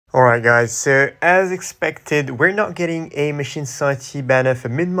Alright guys, so as expected, we're not getting a Machine Society banner for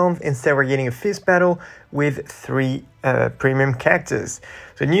mid-month. Instead, we're getting a fifth battle with 3 premium characters.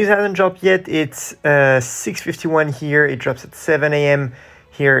 So news hasn't dropped yet. It's 6:51 here. It drops at 7 AM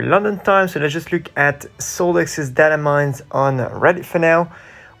here London time. So let's just look at Soldex's Datamines on Reddit for now.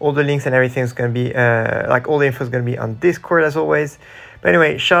 All the links and everything is going to be, like all the info is going to be on Discord as always. But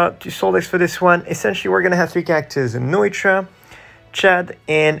anyway, shout out to Soldex for this one. Essentially, we're going to have 3 characters, NEL, Chad,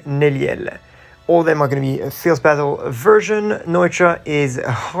 and NEL. All of them are going to be a Field Battle version. NEL is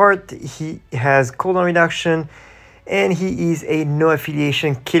hard, he has cooldown reduction, and he is a no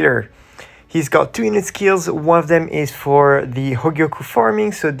affiliation killer. He's got 2 unit skills. One of them is for the Hogyoku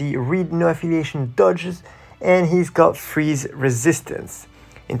farming, so the read no affiliation dodges, and he's got freeze resistance.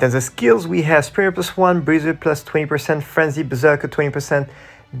 In terms of skills, we have Sprinter +1, Bruiser +20%, Frenzy, Berserker 20%,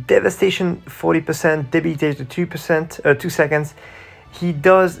 Devastation 40%, Debilitate to 2 seconds. He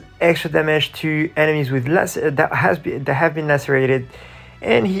does extra damage to enemies with that have been lacerated,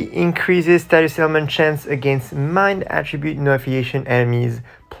 and he increases status element chance against mind attribute no affiliation enemies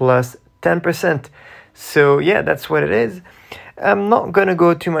plus 10%. So yeah, that's what it is. I'm not gonna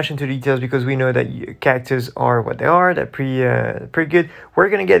go too much into details because we know that characters are what they are. They're pretty good. We're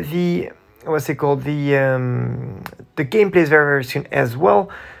gonna get the the gameplays very soon as well.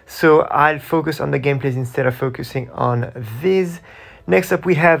 So I'll focus on the gameplays instead of focusing on this. Next up,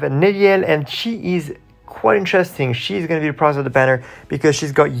 we have NEL, and she is quite interesting. She's going to be the prize of the banner because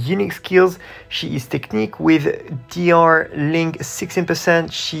she's got unique skills. She is technique with DR Link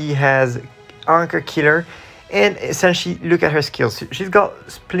 16%. She has Anchor Killer, and essentially look at her skills. She's got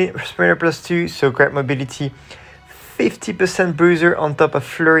Sprinter +2, so great mobility, 50% Bruiser on top of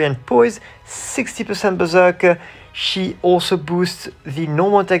Flurry and Poise, 60% Berserker. She also boosts the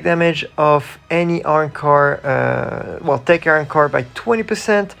normal attack damage of any iron car, tech iron car by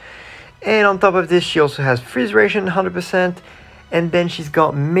 20%. And on top of this, she also has freeze ration 100%. And then she's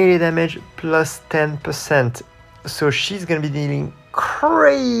got melee damage plus 10%. So she's going to be dealing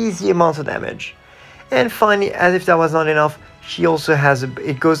crazy amounts of damage. And finally, as if that was not enough, she also has,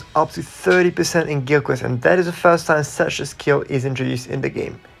 it goes up to 30% in Guild Quest. And that is the first time such a skill is introduced in the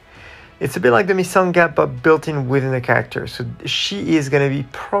game. It's a bit like the Mission Gap, but built in within the character. So she is going to be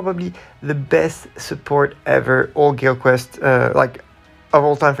probably the best support ever, all Guild Quest, like of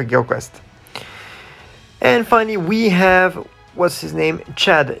all time for Guild Quest. And finally, we have, what's his name?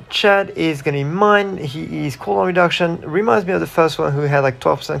 Chad. Chad is going to be mine. He is cooldown reduction. Reminds me of the first one who had like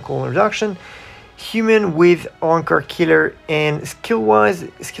 12% cooldown reduction. Human with Anchor Killer, and skills-wise,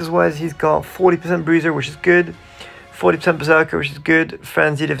 he's got 40% Bruiser, which is good. 40% Berserker, which is good.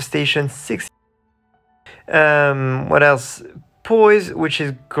 Frenzy, Devastation, 60. What else? Poise, which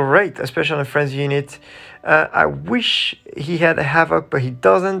is great, especially on a Frenzy unit. I wish he had a Havoc, but he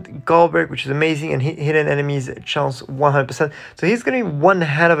doesn't. Gallbreak, which is amazing, and hidden enemies chance 100%. So he's going to be one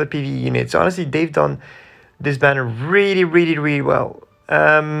hell of a PvE unit. So honestly, they've done this banner really well.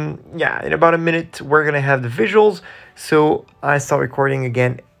 Yeah, in about a minute, we're going to have the visuals. So I start recording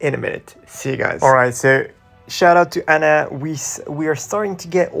again in a minute. See you guys. All right, so shout out to Anna. We are starting to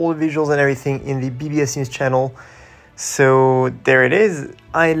get all the visuals and everything in the BBS News channel. So there it is.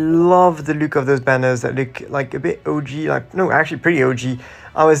 I love the look of those banners that look like a bit OG, like no, actually pretty OG.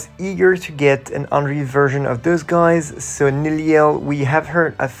 I was eager to get an unreal version of those guys. So NEL, we have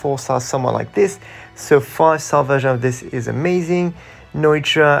heard at 4-star someone like this. So 5-star version of this is amazing. NEL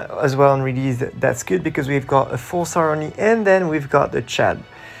as well on release, that's good because we've got a 4-star only, and then we've got the Chad.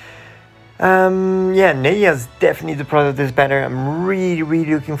 Yeah, NEL is definitely the product of this banner. I'm really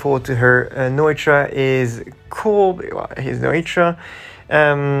looking forward to her. NEL is cool. Well, he's NEL.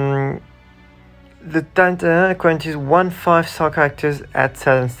 The time quantities 1 5-star characters at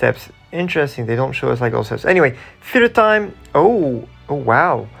certain steps. Interesting. They don't show us like all steps. Anyway, filter time. Oh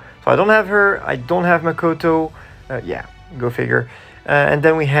wow. So I don't have her. I don't have Makoto. Yeah, go figure. And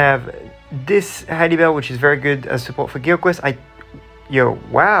then we have this Halibel, which is very good as support for Guild Quest. Yo,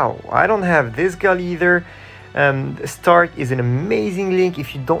 wow, I don't have this girl either. Stark is an amazing link.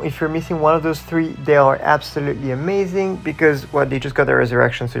 If you're missing one of those 3, they are absolutely amazing because they just got their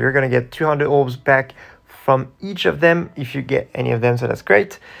resurrection. So you're gonna get 200 orbs back from each of them if you get any of them. So that's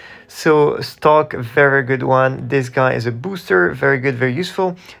great. So Stark, very good one. This guy is a booster, very good, very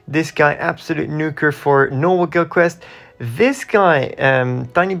useful. This guy, absolute nuker for normal Guild Quest. This guy,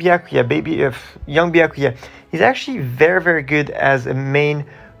 Tiny Byakuya, young Byakuya, he's actually very good as a main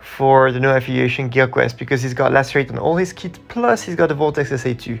for the no affiliation Guild Quest because he's got Lacerate on all his kits, plus he's got the Vortex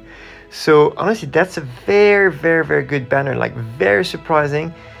SA2. So honestly, that's a very good banner, like very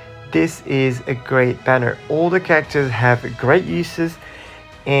surprising. This is a great banner. All the characters have great uses.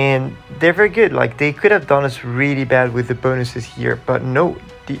 and they're very good. Like, they could have done us really bad with the bonuses here, but no,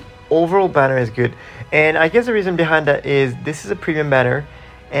 the overall banner is good. And I guess the reason behind that is this is a premium banner,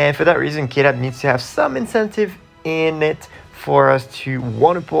 and for that reason KLab needs to have some incentive in it for us to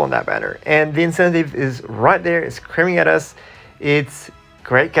want to pull on that banner, and the incentive is right there. It's screaming at us. It's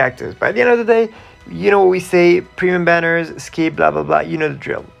great cactus. By the end of the day, you know what we say, premium banners, escape, blah blah blah, you know the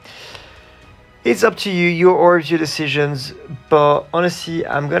drill. It's up to you, your orders, your decisions, but honestly,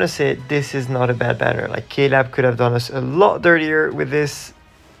 I'm gonna say this is not a bad banner. Like, KLab could have done us a lot dirtier with this.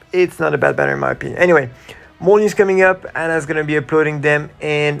 It's not a bad banner in my opinion. Anyway, more news coming up, Anna's gonna be uploading them,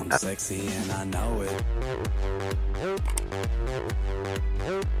 and I'm sexy and I know it.